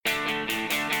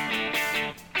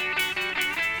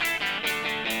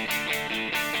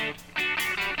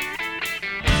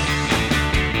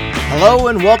Hello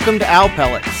and welcome to Owl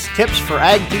Pellets, Tips for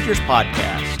Ag Teachers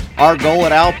podcast. Our goal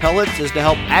at Owl Pellets is to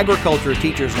help agriculture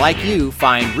teachers like you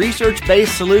find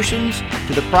research-based solutions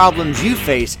to the problems you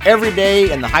face every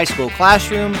day in the high school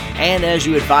classroom and as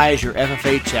you advise your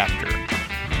FFA chapter.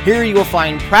 Here you will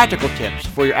find practical tips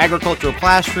for your agricultural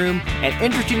classroom and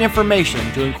interesting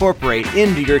information to incorporate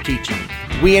into your teaching.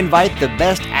 We invite the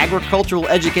best agricultural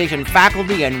education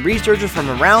faculty and researchers from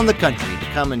around the country to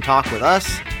come and talk with us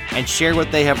and share what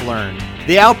they have learned.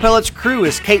 The Owl Pellets crew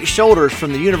is Kate Shoulders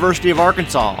from the University of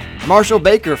Arkansas, Marshall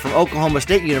Baker from Oklahoma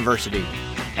State University,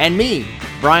 and me,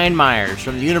 Brian Myers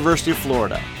from the University of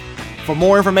Florida. For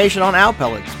more information on Owl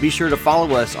Pellets, be sure to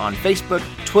follow us on Facebook,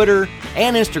 Twitter,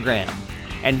 and Instagram,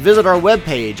 and visit our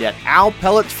webpage at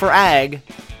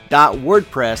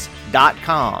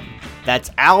owlpelletsforag.wordpress.com. That's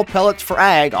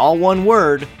owlpelletsforag, all one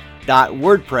word,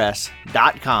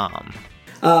 .wordpress.com.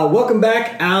 Welcome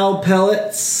back. Owl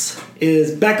Pellets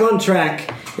is back on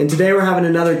track, and today we're having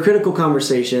another critical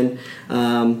conversation.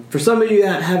 For some of you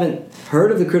that haven't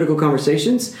heard of the critical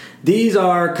conversations, these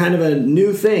are kind of a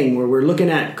new thing where we're looking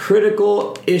at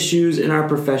critical issues in our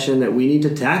profession that we need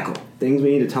to tackle, things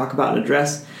we need to talk about and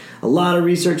address. A lot of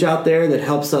research out there that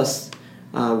helps us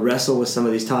wrestle with some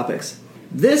of these topics.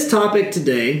 This topic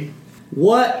today: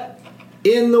 what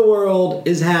in the world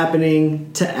is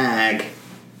happening to ag?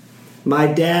 My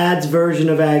dad's version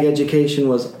of ag education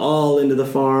was all into the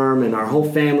farm, and our whole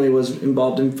family was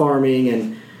involved in farming.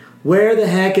 And where the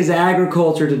heck is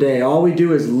agriculture today? All we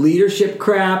do is leadership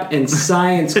crap and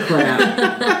science crap.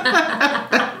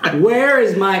 Where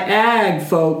is my ag,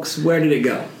 folks? Where did it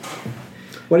go?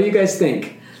 What do you guys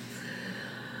think?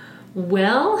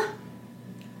 Well,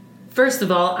 first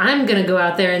of all, I'm going to go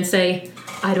out there and say,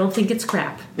 I don't think it's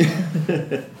crap.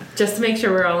 Just to make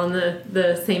sure we're all on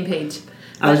the same page.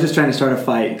 I was just trying to start a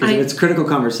fight, because if it's critical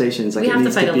conversations, like, we it have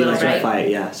needs to fight to a be little, like right? a fight,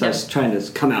 yeah. So I was trying to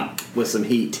come out with some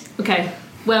heat. Okay.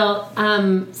 Well,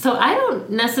 so I don't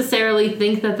necessarily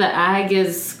think that the ag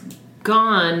is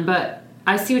gone, but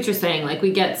I see what you're saying. Like,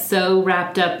 we get so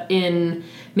wrapped up in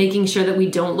making sure that we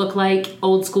don't look like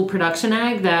old school production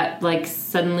ag that, like,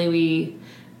 suddenly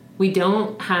we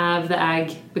don't have the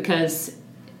ag, because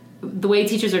the way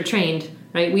teachers are trained,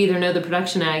 right? We either know the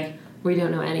production ag or we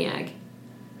don't know any ag.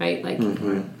 Right? Like,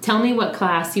 Tell me what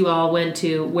class you all went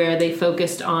to where they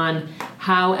focused on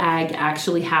how ag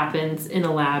actually happens in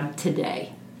a lab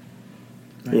today.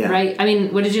 Yeah. Right? I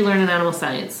mean, what did you learn in animal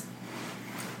science?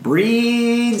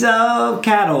 Breeds of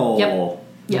cattle. Yep.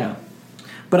 Yeah.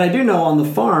 But I do know on the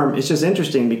farm, it's just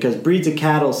interesting because breeds of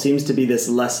cattle seems to be this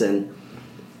lesson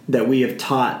that we have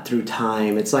taught through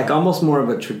time. It's like almost more of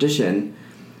a tradition.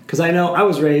 Because I know I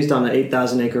was raised on an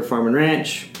 8,000-acre farm and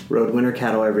ranch, rode winter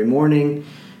cattle every morning.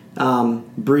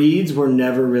 Breeds were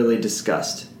never really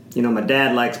discussed. You know, my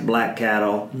dad likes black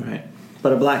cattle, Right.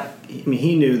 but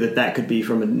he knew that could be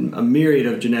from a myriad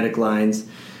of genetic lines,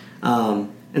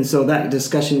 and so that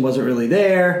discussion wasn't really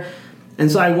there.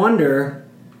 And so I wonder,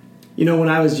 you know, when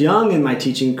I was young in my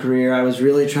teaching career, I was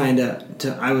really trying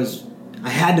I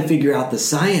had to figure out the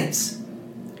science.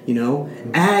 You know,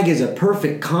 ag is a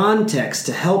perfect context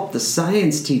to help the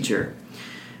science teacher.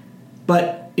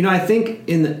 But, you know, I think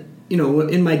in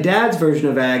my dad's version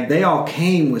of ag, they all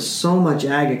came with so much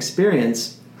ag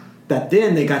experience that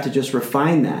then they got to just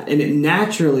refine that. And it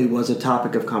naturally was a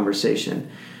topic of conversation.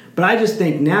 But I just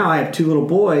think now I have two little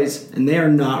boys, and they are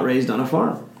not raised on a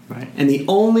farm. Right. And the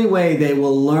only way they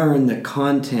will learn the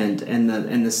content and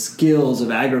the skills of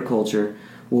agriculture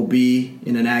will be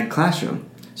in an ag classroom.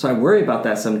 So I worry about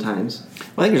that sometimes.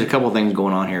 Well, I think there's a couple of things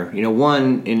going on here. You know,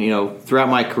 one, throughout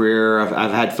my career,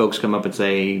 I've had folks come up and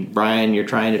say, Brian, you're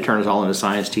trying to turn us all into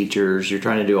science teachers. You're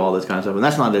trying to do all this kind of stuff. And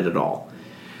that's not it at all.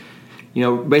 You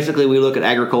know, basically we look at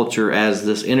agriculture as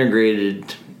this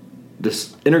integrated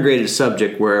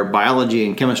subject where biology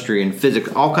and chemistry and physics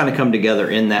all kind of come together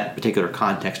in that particular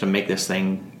context to make this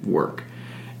thing work.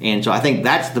 And so I think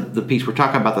that's the piece. We're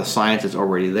talking about the science that's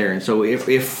already there. And so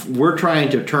if we're trying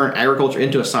to turn agriculture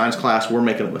into a science class, we're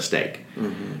making a mistake.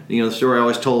 Mm-hmm. You know, the story I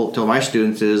always tell my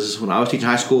students is when I was teaching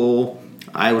high school,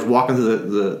 I was walking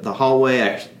through the hallway.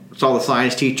 I saw the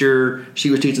science teacher. She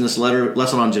was teaching this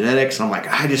lesson on genetics. And I'm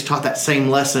like, I just taught that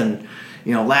same lesson,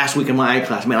 you know, last week in my ag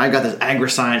class. Man, I got this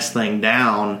agri-science thing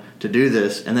down to do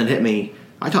this. And then it hit me,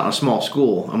 I taught in a small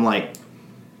school. I'm like,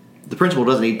 the principal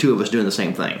doesn't need two of us doing the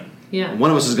same thing. Yeah.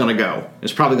 One of us is going to go.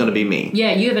 It's probably going to be me.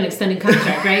 Yeah, you have an extended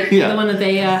contract, right? Yeah. You're the one that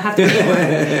they have to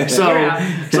pay for.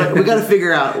 So we got to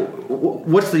figure out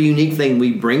what's the unique thing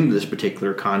we bring to this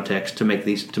particular context to make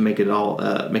it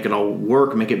all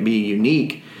work, make it be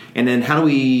unique, and then how do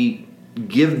we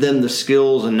give them the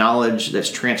skills and knowledge that's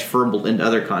transferable into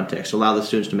other contexts, allow the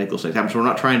students to make those things happen. So we're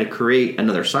not trying to create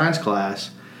another science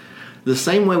class. The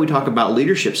same way we talk about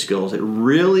leadership skills, it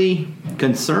really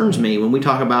concerns me when we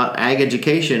talk about ag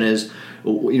education is,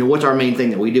 what's our main thing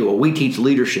that we do? Well, we teach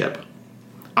leadership.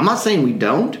 I'm not saying we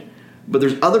don't, but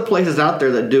there's other places out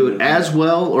there that do it as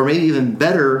well or maybe even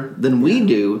better than we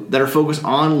do that are focused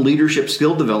on leadership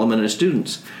skill development in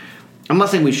students. I'm not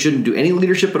saying we shouldn't do any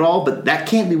leadership at all, but that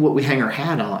can't be what we hang our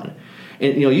hat on.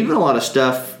 And you've done a lot of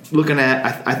stuff looking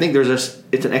at. I think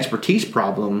it's an expertise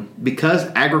problem because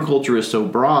agriculture is so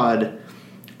broad.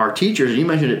 Our teachers, and you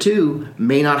mentioned it too,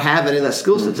 may not have any of that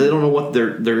skill set. So they don't know what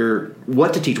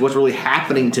what to teach, what's really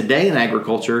happening today in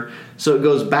agriculture. So it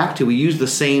goes back to, we use the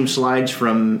same slides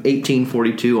from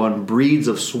 1842 on breeds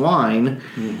of swine.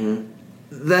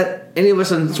 That any of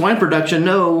us in swine production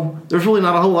know there's really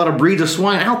not a whole lot of breeds of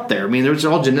swine out there. I mean, there's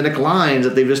all genetic lines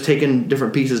that they've just taken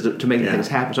different pieces to make things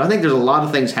happen. So I think there's a lot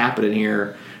of things happening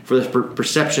here for this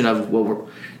perception of,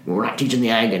 we're not teaching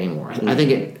the ag anymore.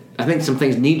 I think some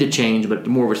things need to change, but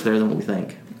more of it's there than what we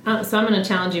think. So I'm going to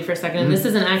challenge you for a second. And this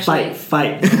isn't actually...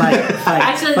 Fight.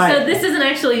 Actually, fight. So this isn't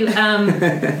actually...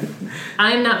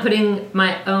 I'm not putting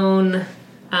my own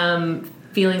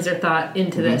feelings or thought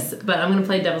into this, but I'm going to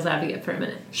play devil's advocate for a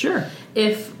minute. Sure.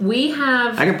 If we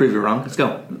have... I can prove you wrong. Let's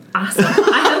go. Awesome.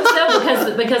 I hope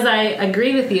so, because I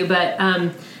agree with you, but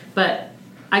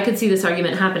I could see this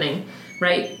argument happening.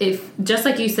 Right? If, just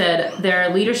like you said, there are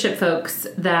leadership folks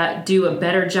that do a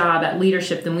better job at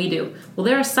leadership than we do. Well,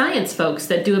 there are science folks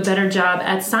that do a better job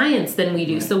at science than we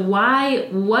do. So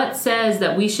what says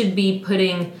that we should be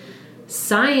putting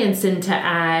science into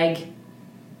ag?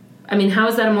 I mean, how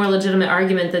is that a more legitimate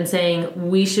argument than saying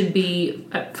we should be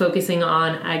focusing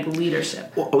on ag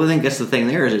leadership? Well, I think that's the thing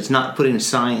there is it's not putting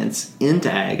science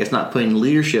into ag. It's not putting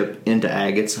leadership into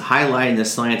ag. It's highlighting the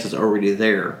science that's already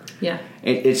there. Yeah.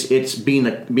 It's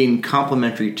being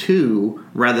complementary to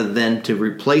rather than to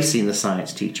replacing the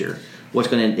science teacher. What's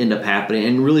going to end up happening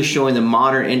and really showing the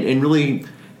modern and really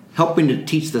helping to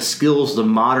teach the skills the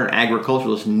modern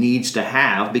agriculturalist needs to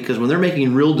have, because when they're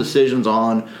making real decisions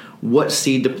on what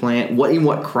seed to plant,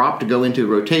 what crop to go into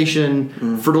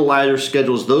rotation, fertilizer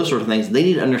schedules, those sort of things, they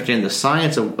need to understand the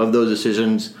science of those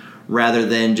decisions rather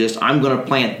than just, I'm going to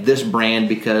plant this brand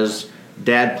because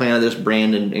Dad planted this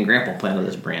brand and Grandpa planted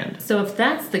this brand. So if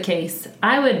that's the case,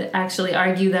 I would actually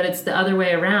argue that it's the other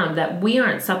way around, that we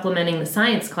aren't supplementing the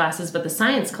science classes, but the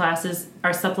science classes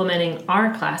are supplementing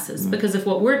our classes. Because if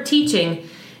what we're teaching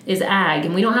is ag,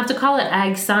 and we don't have to call it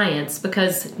ag science,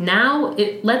 because now,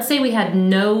 let's say we had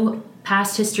no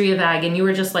past history of ag, and you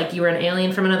were just like, you were an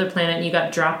alien from another planet, and you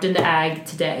got dropped into ag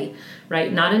today,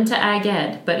 right? Not into ag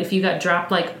ed, but if you got dropped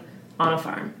like on a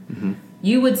farm,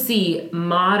 you would see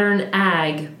modern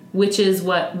ag, which is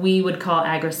what we would call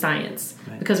agri-science,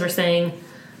 right? Because we're saying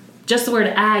just the word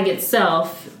ag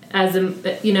itself, as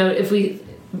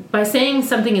by saying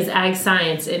something is ag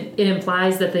science, it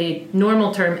implies that the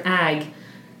normal term ag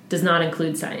does not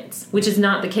include science, which is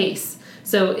not the case.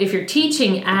 So if you're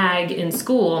teaching ag in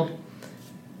school,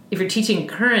 if you're teaching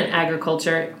current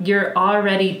agriculture, you're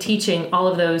already teaching all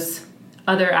of those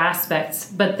other aspects,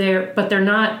 but they're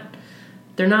not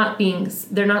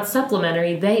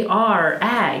supplementary. They are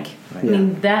ag. Right. I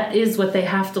mean, that is what they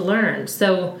have to learn.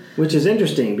 So, which is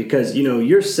interesting because,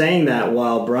 you're saying that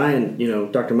while Brian,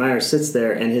 Dr. Myers sits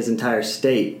there and his entire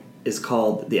state is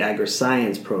called the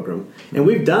Agri-Science program. And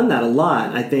we've done that a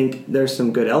lot. I think there's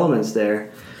some good elements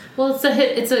there. Well,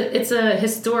 it's a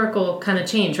historical kind of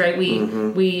change, right?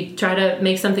 We try to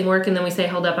make something work and then we say,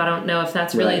 hold up, I don't know if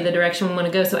that's really the direction we want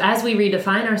to go. So as we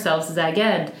redefine ourselves as ag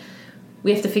ed,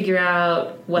 we have to figure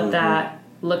out what that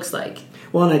looks like.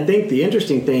 Well, and I think the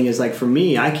interesting thing is, like, for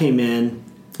me, I came in,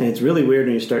 and it's really weird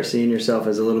when you start seeing yourself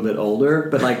as a little bit older,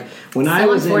 but, like, when I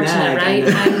was in ag... right?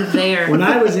 I'm there. When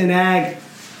I was in ag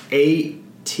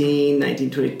 18,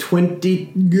 19, 20,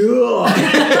 22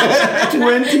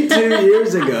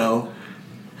 years ago,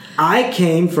 I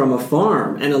came from a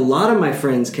farm, and a lot of my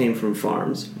friends came from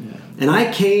farms. And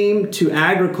I came to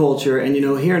agriculture, and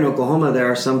here in Oklahoma, there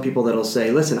are some people that'll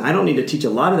say, listen, I don't need to teach a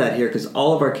lot of that here because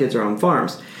all of our kids are on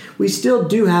farms. We still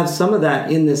do have some of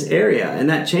that in this area, and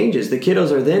that changes. The kiddos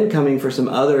are then coming for some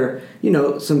other,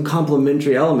 some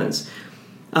complementary elements.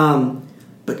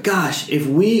 But gosh, if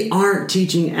we aren't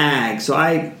teaching ag, so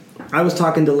I was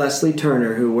talking to Leslie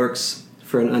Turner, who works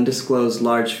for an undisclosed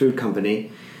large food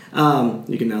company.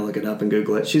 You can now look it up and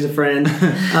Google it. She's a friend.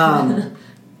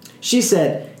 She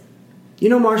said,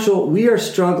 Marshall, we are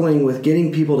struggling with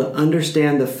getting people to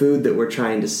understand the food that we're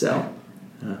trying to sell.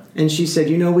 And she said,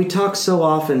 we talk so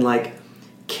often like,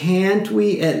 can't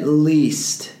we at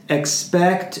least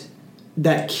expect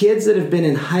that kids that have been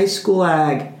in high school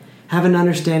ag have an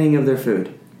understanding of their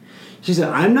food. She said,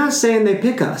 I'm not saying they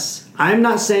pick us. I'm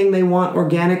not saying they want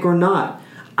organic or not.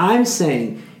 I'm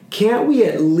saying, can't we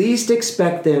at least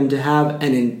expect them to have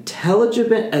an intelligent,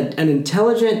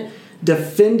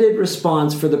 defended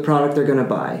response for the product they're going to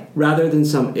buy, rather than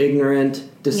some ignorant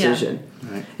decision?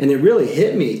 Yeah. Right. And it really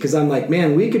hit me, because I'm like,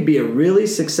 man, we could be a really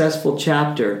successful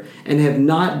chapter and have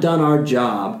not done our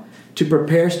job to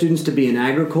prepare students to be in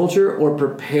agriculture or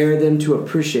prepare them to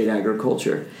appreciate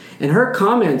agriculture. And her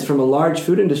comments from a large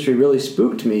food industry really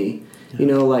spooked me. You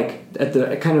know, like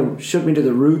it kind of shook me to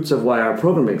the roots of why our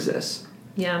program exists.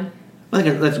 Yeah. I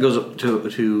think that goes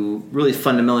to really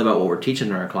fundamentally about what we're teaching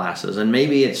in our classes. And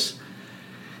maybe it's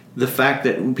the fact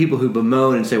that people who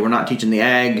bemoan and say we're not teaching the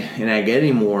ag and ag ed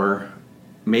anymore,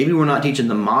 maybe we're not teaching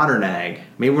the modern ag.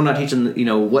 Maybe we're not teaching,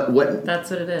 what That's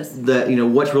what it is.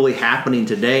 What's really happening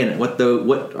today and what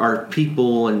our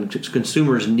people and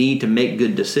consumers need to make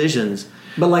good decisions.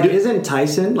 But isn't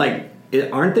Tyson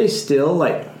aren't they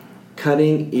still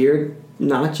cutting ear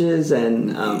notches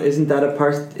and isn't that a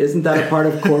part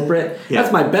of corporate? Yeah.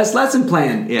 That's my best lesson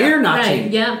plan. Yeah. Ear notching.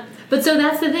 Right, yeah. But so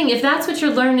that's the thing. If that's what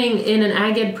you're learning in an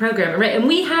ag ed program, right? And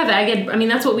we have ag ed,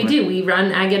 that's what we do. We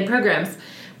run ag ed programs.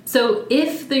 So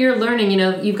if you're learning,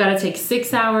 you've got to take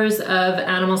 6 hours of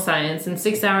animal science and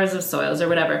 6 hours of soils or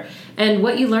whatever. And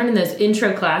what you learn in those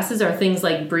intro classes are things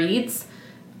like breeds.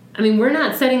 We're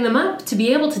not setting them up to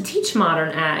be able to teach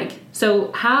modern ag.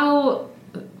 So how,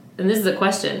 and this is a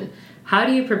question, how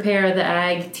do you prepare the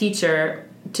ag teacher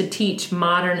to teach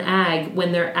modern ag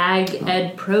when their ag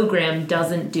ed program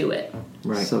doesn't do it?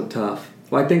 Right. So tough.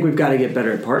 Well, I think we've got to get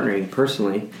better at partnering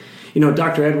personally.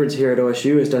 Dr. Edwards here at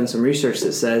OSU has done some research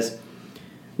that says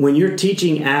when you're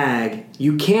teaching ag,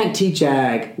 you can't teach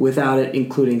ag without it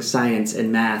including science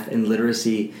and math and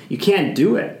literacy. You can't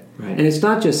do it. Right. And it's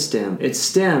not just STEM. It's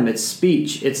STEM, it's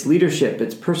speech, it's leadership,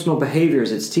 it's personal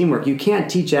behaviors, it's teamwork. You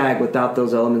can't teach ag without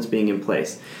those elements being in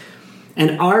place.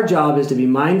 And our job is to be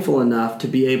mindful enough to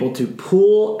be able to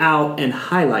pull out and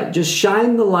highlight, just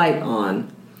shine the light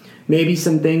on maybe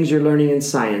some things you're learning in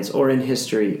science or in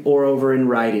history or over in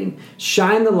writing.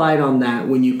 Shine the light on that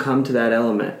when you come to that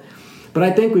element. But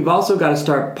I think we've also got to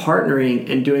start partnering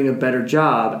and doing a better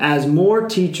job as more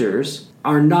teachers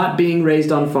are not being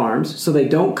raised on farms, so they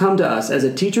don't come to us. As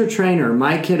a teacher trainer,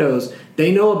 my kiddos,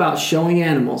 they know about showing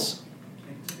animals,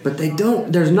 but they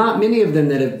don't. There's not many of them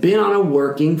that have been on a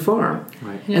working farm.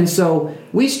 Right. Yeah. And so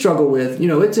we struggle with,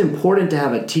 it's important to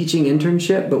have a teaching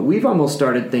internship, but we've almost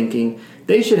started thinking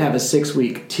they should have a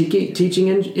 6-week teaching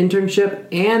internship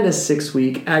and a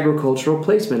 6-week agricultural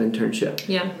placement internship.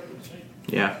 Yeah.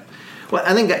 Yeah. Well,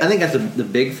 I think that's the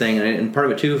big thing, and part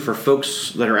of it too for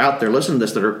folks that are out there listening to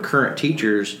this that are current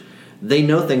teachers. They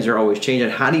know things are always changing.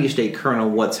 How do you stay current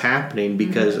on what's happening?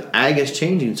 Because ag is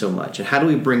changing so much, and how do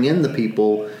we bring in the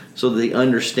people so that they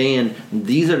understand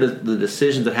these are the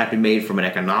decisions that have to be made from an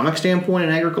economic standpoint in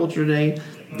agriculture today.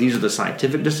 These are the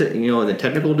scientific, the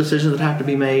technical decisions that have to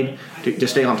be made to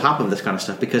stay on top of this kind of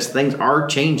stuff because things are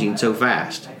changing so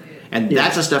fast, and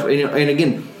that's the stuff. And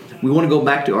again. We want to go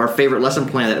back to our favorite lesson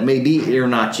plan that may be ear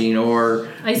notching or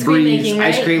ice cream making, right?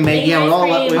 Ice cream making. Yeah, we all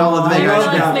love the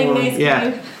ice cream.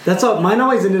 Yeah, that's all. Mine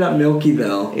always ended up milky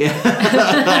though.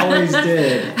 Yeah, always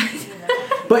did.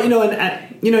 But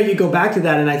you go back to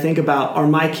that, and I think about, are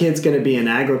my kids going to be in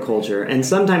agriculture? And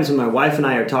sometimes when my wife and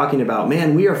I are talking about,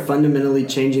 man, we are fundamentally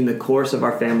changing the course of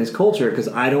our family's culture because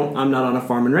I'm not on a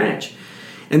farm and ranch,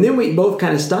 and then we both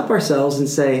kind of stop ourselves and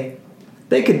say,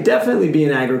 they could definitely be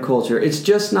in agriculture. It's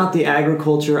just not the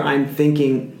agriculture I'm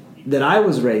thinking that I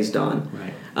was raised on.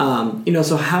 Right.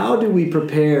 So how do we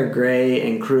prepare Gray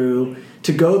and crew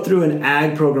to go through an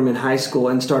ag program in high school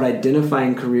and start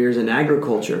identifying careers in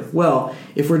agriculture? Well,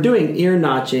 if we're doing ear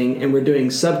notching and we're doing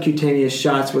subcutaneous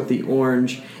shots with the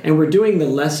orange and we're doing the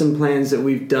lesson plans that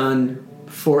we've done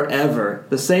forever,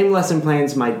 the same lesson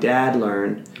plans my dad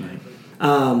learned, right.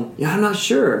 I'm not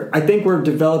sure. I think we're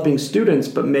developing students,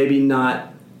 but maybe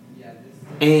not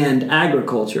and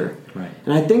agriculture. Right.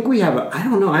 And I think we have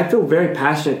I feel very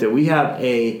passionate that we have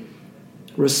a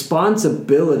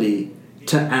responsibility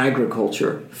to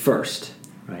agriculture first.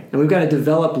 Right. And we've got to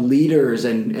develop leaders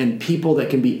and people that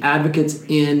can be advocates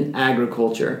in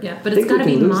agriculture. Yeah, but it's got to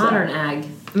be modern ag.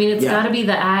 It's got to be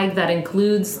the ag that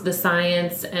includes the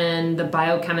science and the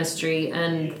biochemistry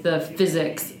and the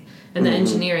physics and the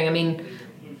engineering.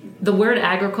 The word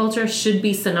agriculture should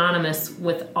be synonymous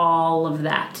with all of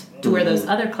that, to where those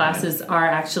other classes are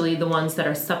actually the ones that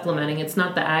are supplementing. It's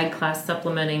not the ag class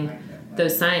supplementing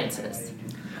those sciences.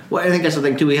 Well, I think that's the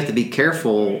thing, too. We have to be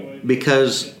careful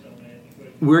because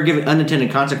we're giving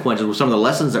unintended consequences with some of the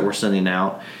lessons that we're sending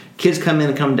out. Kids come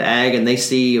to ag and they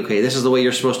see, okay, this is the way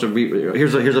you're supposed to be.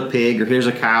 Here's a pig or here's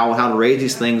a cow, how to raise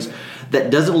these things. That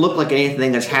doesn't look like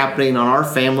anything that's happening on our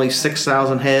family's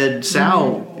 6,000 head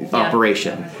sow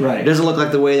operation. Right. It doesn't look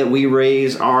like the way that we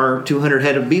raise our 200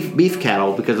 head of beef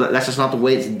cattle, because that's just not the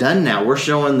way it's done now. We're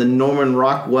showing the Norman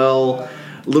Rockwell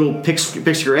little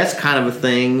picturesque kind of a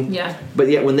thing. Yeah. But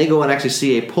yet when they go and actually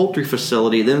see a poultry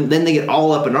facility, then they get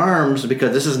all up in arms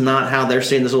because this is not how they're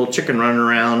seeing this little chicken running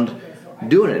around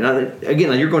doing it. Now, again,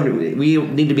 we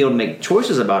need to be able to make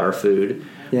choices about our food.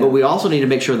 Yeah. But we also need to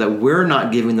make sure that we're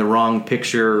not giving the wrong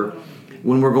picture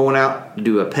when we're going out to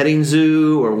do a petting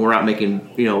zoo or we're out making,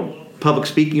 public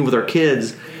speaking with our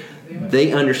kids.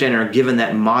 They understand and are given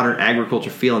that modern agriculture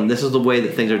feel, and this is the way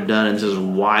that things are done, and this is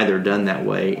why they're done that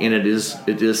way. And it is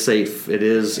safe. It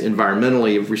is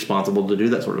environmentally responsible to do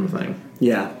that sort of thing.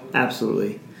 Yeah,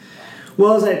 absolutely.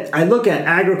 Well, as I look at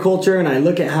agriculture and I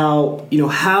look at how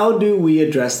do we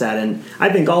address that? And I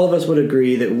think all of us would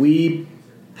agree that we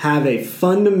have a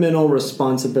fundamental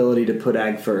responsibility to put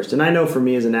ag first. And I know for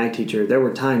me as an ag teacher, there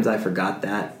were times I forgot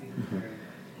that. Mm-hmm.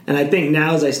 And I think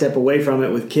now as I step away from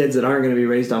it with kids that aren't going to be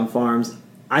raised on farms,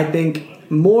 I think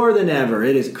more than ever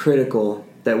it is critical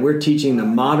that we're teaching the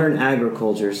modern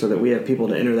agriculture so that we have people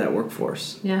to enter that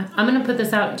workforce. Yeah, I'm going to put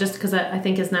this out just because I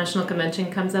think as National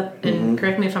Convention comes up, and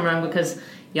correct me if I'm wrong, because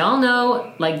y'all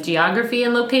know, geography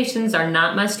and locations are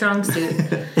not my strong suit.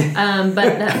 But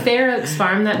that Fair Oaks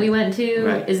farm that we went to,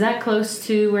 right. Is that close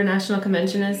to where National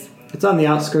Convention is? It's on the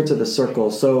outskirts of the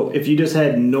circle. So if you just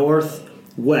head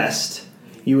northwest,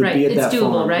 you would be at that farm. It's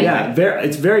doable, right? Yeah,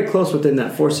 it's very close within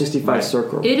that 465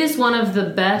 circle. It is one of the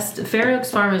best. Fair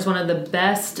Oaks Farm is one of the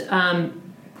best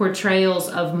portrayals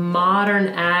of modern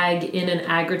ag in an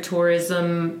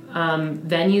agritourism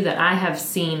venue that I have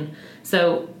seen.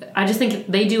 So I just think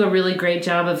they do a really great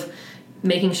job of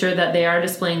making sure that they are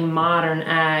displaying modern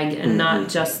ag and not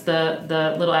just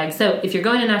the little ag. So if you're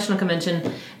going to National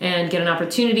Convention and get an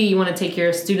opportunity, you want to take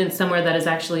your students somewhere that is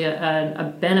actually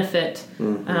a benefit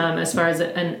as far as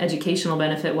an educational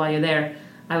benefit while you're there,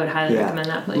 I would highly recommend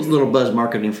that place. A little buzz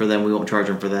marketing for them. We won't charge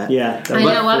them for that. Yeah. I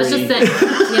know. I was just saying.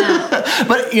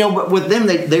 Yeah. But with them,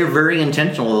 they're very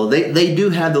intentional. They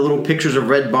do have the little pictures of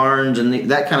red barns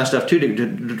and that kind of stuff too to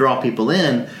draw people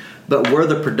in. But where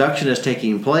the production is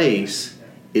taking place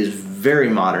is very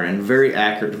modern and very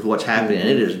accurate with what's happening. And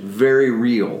it is very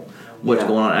real what's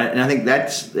going on. And I think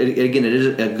it is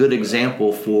a good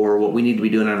example for what we need to be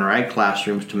doing in our ag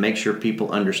classrooms to make sure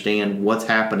people understand what's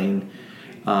happening.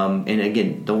 And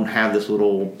again, don't have this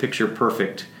little picture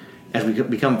perfect as we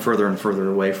become further and further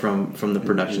away from the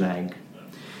production ag.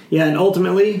 Yeah, and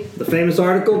ultimately, the famous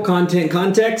article, Content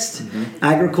Context,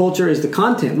 agriculture is the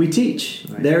content we teach.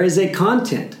 Right. There is a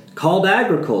content called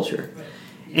agriculture.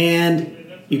 And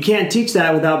you can't teach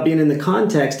that without being in the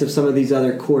context of some of these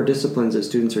other core disciplines that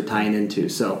students are tying into.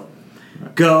 So,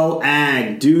 go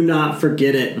ag. Do not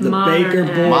forget it. The modern Baker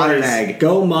Boys. Modern ag.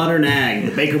 Go modern ag.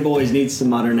 The Baker Boys need some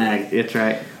modern ag. That's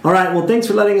right. All right. Well, thanks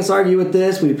for letting us argue with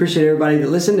this. We appreciate everybody that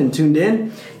listened and tuned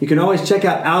in. You can always check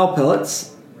out Owl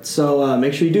Pellets. So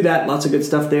make sure you do that. Lots of good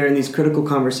stuff there. And these critical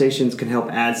conversations can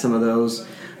help add some of those.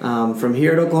 From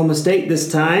here at Oklahoma State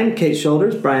this time, Kate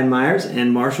Shoulders, Brian Myers,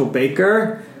 and Marshall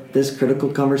Baker. This critical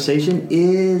conversation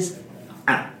is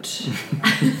out.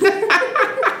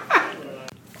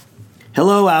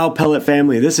 Hello, Owl Pellet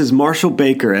family. This is Marshall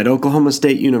Baker at Oklahoma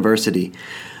State University.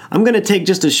 I'm going to take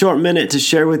just a short minute to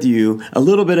share with you a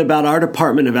little bit about our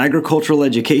Department of Agricultural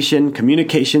Education,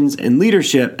 Communications, and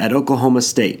Leadership at Oklahoma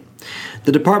State.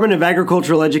 The Department of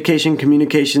Agricultural Education,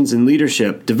 Communications, and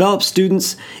Leadership develops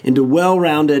students into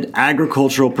well-rounded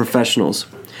agricultural professionals.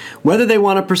 Whether they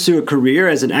want to pursue a career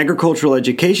as an agricultural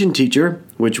education teacher,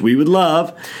 which we would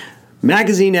love,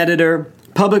 magazine editor,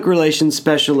 public relations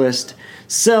specialist,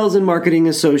 sales and marketing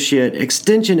associate,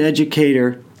 extension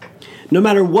educator, no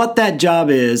matter what that job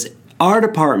is, our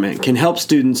department can help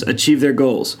students achieve their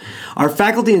goals. Our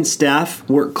faculty and staff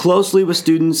work closely with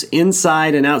students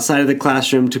inside and outside of the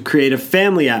classroom to create a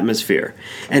family atmosphere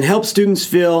and help students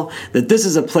feel that this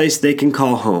is a place they can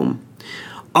call home.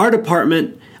 Our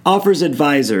department offers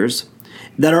advisors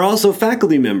that are also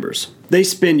faculty members. They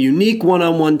spend unique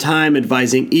one-on-one time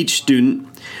advising each student.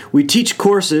 We teach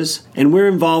courses, and we're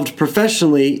involved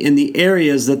professionally in the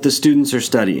areas that the students are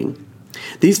studying.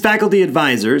 These faculty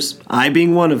advisors, I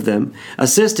being one of them,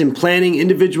 assist in planning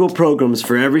individual programs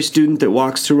for every student that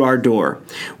walks through our door.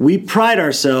 We pride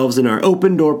ourselves in our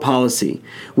open door policy.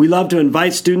 We love to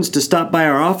invite students to stop by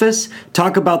our office,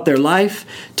 talk about their life,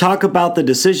 talk about the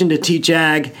decision to teach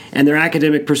ag, and their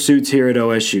academic pursuits here at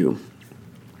OSU.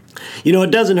 You know,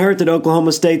 it doesn't hurt that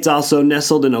Oklahoma State's also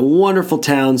nestled in a wonderful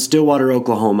town, Stillwater,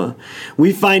 Oklahoma.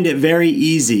 We find it very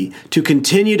easy to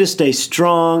continue to stay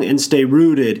strong and stay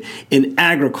rooted in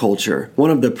agriculture, one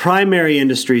of the primary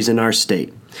industries in our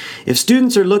state. If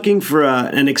students are looking for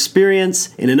an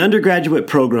experience in an undergraduate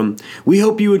program, we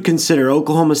hope you would consider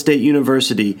Oklahoma State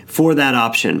University for that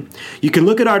option. You can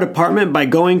look at our department by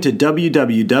going to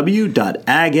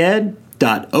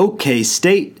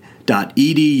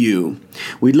www.aged.okstate.edu.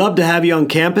 We'd love to have you on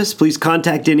campus. Please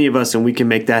contact any of us and we can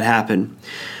make that happen.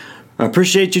 I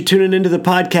appreciate you tuning into the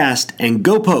podcast, and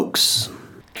go Pokes!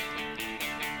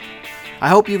 I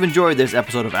hope you've enjoyed this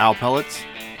episode of Owl Pellets.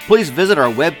 Please visit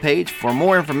our webpage for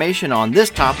more information on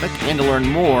this topic and to learn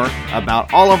more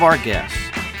about all of our guests.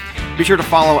 Be sure to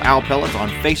follow Owl Pellets on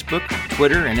Facebook,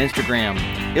 Twitter, and Instagram.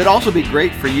 It would also be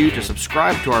great for you to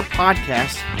subscribe to our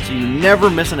podcast so you never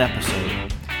miss an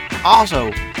episode.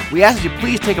 Also, we ask that you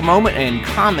please take a moment and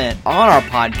comment on our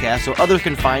podcast so others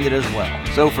can find it as well.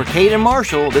 So for Kate and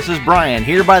Marshall, this is Brian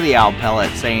here by the Owl Pellet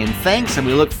saying thanks, and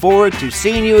we look forward to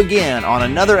seeing you again on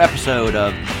another episode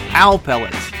of Owl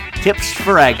Pellets, Tips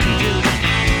for Ag Teachers.